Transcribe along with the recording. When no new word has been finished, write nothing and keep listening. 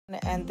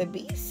And the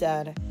B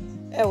said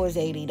it was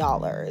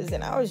 $80.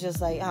 And I was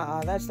just like,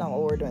 that's not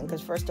what we're doing.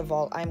 Because first of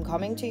all, I'm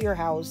coming to your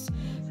house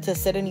to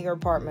sit in your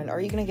apartment. Are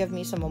you going to give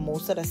me some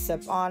mimosa to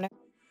sip on?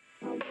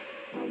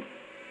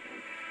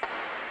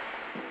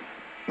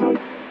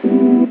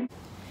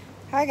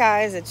 Hi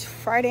guys, it's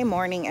Friday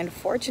morning, and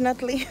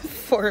fortunately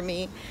for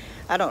me,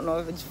 I don't know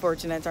if it's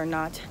fortunate or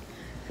not,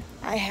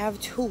 I have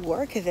to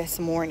work this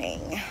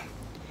morning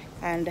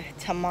and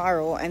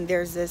tomorrow, and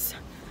there's this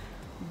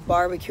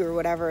barbecue or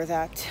whatever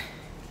that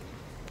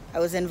I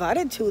was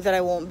invited to that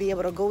I won't be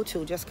able to go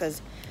to just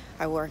because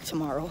I work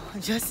tomorrow.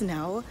 Just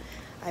now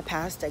I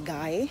passed a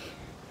guy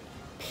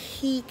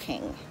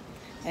peeking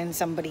in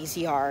somebody's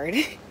yard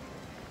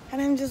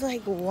and I'm just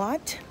like,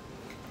 what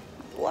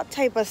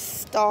type of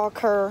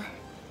stalker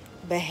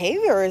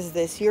behavior is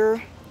this?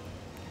 You're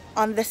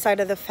on this side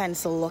of the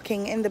fence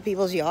looking in the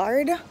people's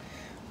yard.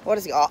 What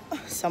is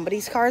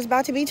somebody's car is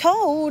about to be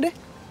towed.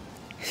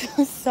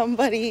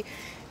 Somebody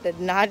did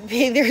not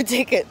pay their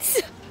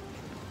tickets.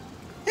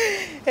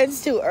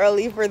 It's too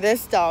early for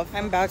this stuff.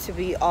 I'm about to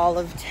be all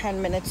of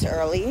 10 minutes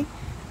early,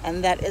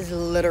 and that is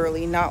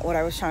literally not what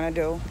I was trying to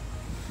do.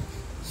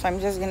 So I'm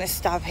just gonna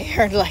stop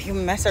here and like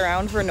mess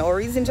around for no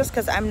reason, just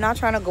because I'm not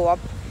trying to go up.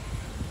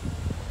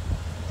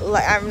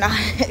 Like I'm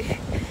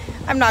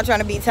not trying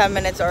to be 10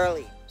 minutes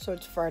early. So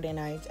it's Friday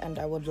night, and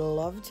I would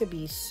love to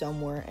be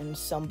somewhere in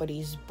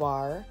somebody's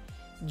bar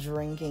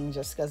drinking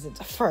just because it's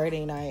a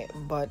Friday night,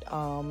 but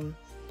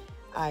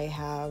I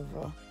have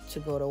to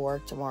go to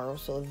work tomorrow,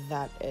 so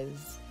that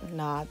is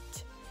not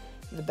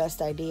the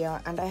best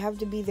idea, and I have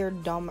to be there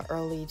dumb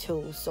early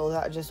too, so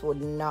that just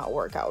would not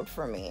work out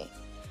for me.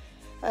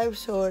 I'm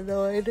so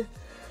annoyed.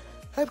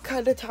 I'm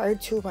kind of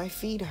tired too. My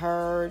feet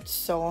hurt,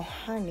 so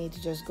I need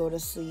to just go to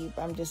sleep.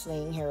 I'm just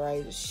laying here.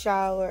 I just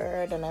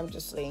showered, and I'm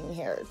just laying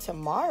here.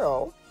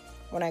 Tomorrow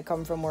when I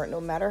come from work,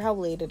 no matter how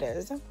late it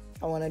is,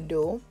 I want to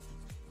do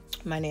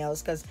my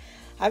nails, because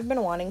I've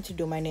been wanting to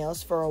do my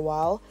nails for a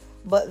while.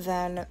 But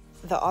then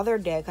the other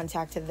day I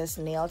contacted this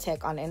nail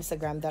tech on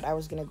Instagram that I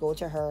was gonna go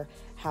to her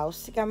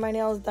house to get my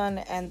nails done,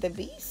 and the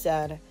B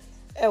said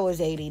it was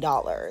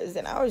 $80.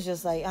 And I was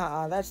just like,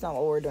 that's not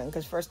what we're doing.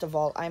 Because first of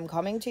all, I'm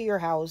coming to your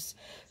house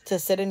to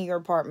sit in your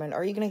apartment.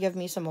 Are you gonna give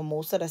me some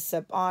mimosa to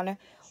sip on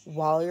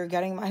while you're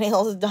getting my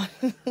nails done?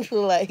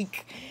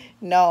 Like,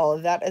 no,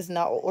 that is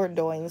not what we're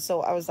doing. So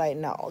I was like,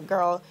 no,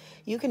 girl,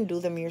 you can do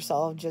them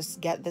yourself.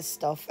 Just get this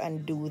stuff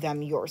and do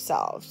them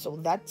yourself. So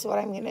that's what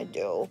I'm gonna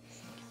do.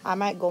 I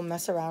might go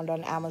mess around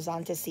on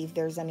Amazon to see if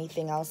there's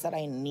anything else that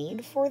I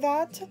need for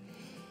that,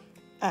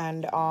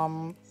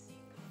 and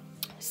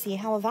see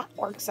how that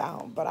works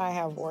out. But I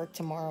have work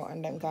tomorrow,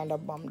 and I'm kind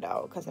of bummed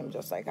out because I'm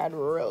just like, I'd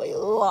really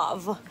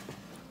love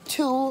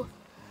to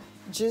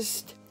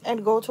just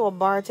and go to a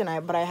bar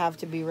tonight, but I have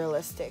to be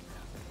realistic.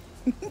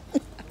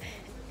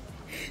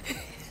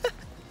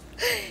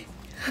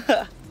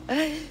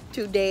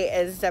 Today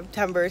is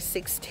September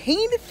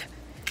 16th,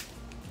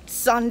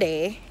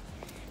 Sunday.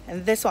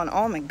 And this one,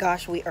 oh my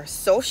gosh, we are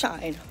so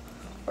shine.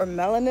 Our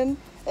melanin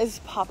is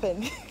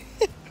popping.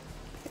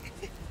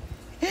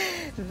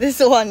 This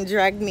one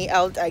dragged me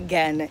out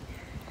again.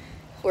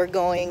 We're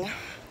going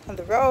on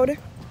the road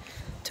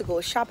to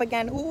go shop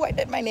again. Ooh, I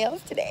did my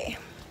nails today.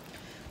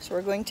 So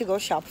we're going to go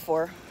shop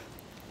for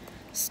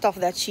stuff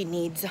that she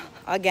needs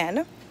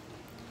again.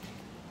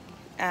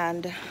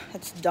 And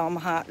it's dumb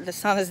hot. The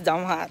sun is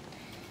dumb hot.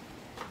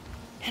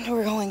 And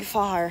we're going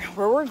far.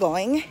 Where we're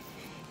going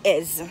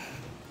is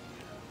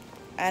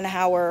an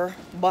hour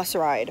bus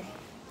ride,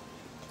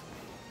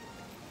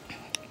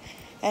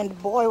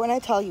 and boy, when I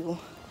tell you,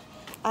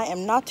 I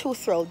am not too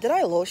thrilled. Did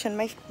I lotion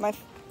my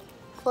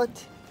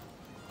foot?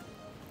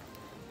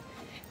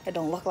 It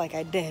don't look like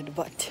I did,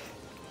 but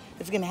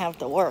it's gonna have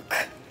to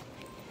work.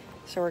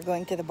 So we're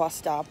going to the bus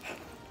stop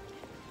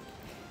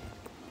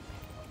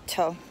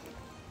to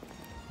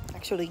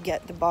actually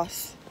get the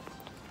bus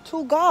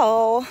to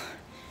go.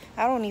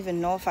 I don't even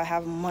know if I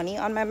have money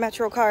on my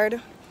Metro card,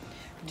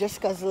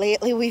 just because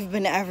lately we've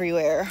been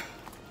everywhere.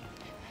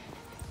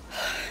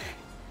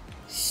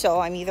 So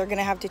I'm either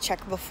gonna have to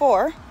check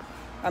before, or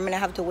I'm gonna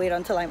have to wait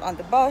until I'm on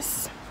the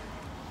bus.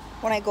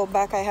 When I go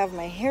back, I have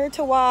my hair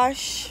to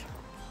wash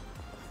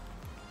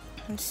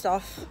and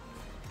stuff,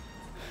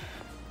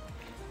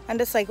 and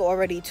it's like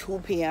already 2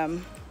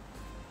 p.m.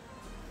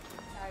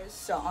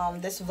 So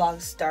this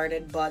vlog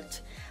started,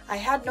 but I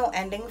had no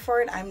ending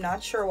for it. I'm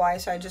not sure why,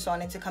 so I just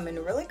wanted to come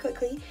in really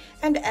quickly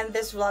and end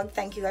this vlog.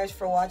 Thank you guys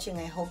for watching.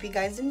 I hope you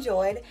guys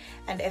enjoyed,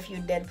 and if you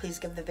did, please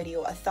give the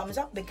video a thumbs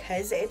up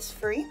because it's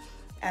free,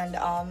 and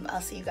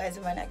I'll see you guys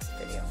in my next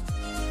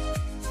video.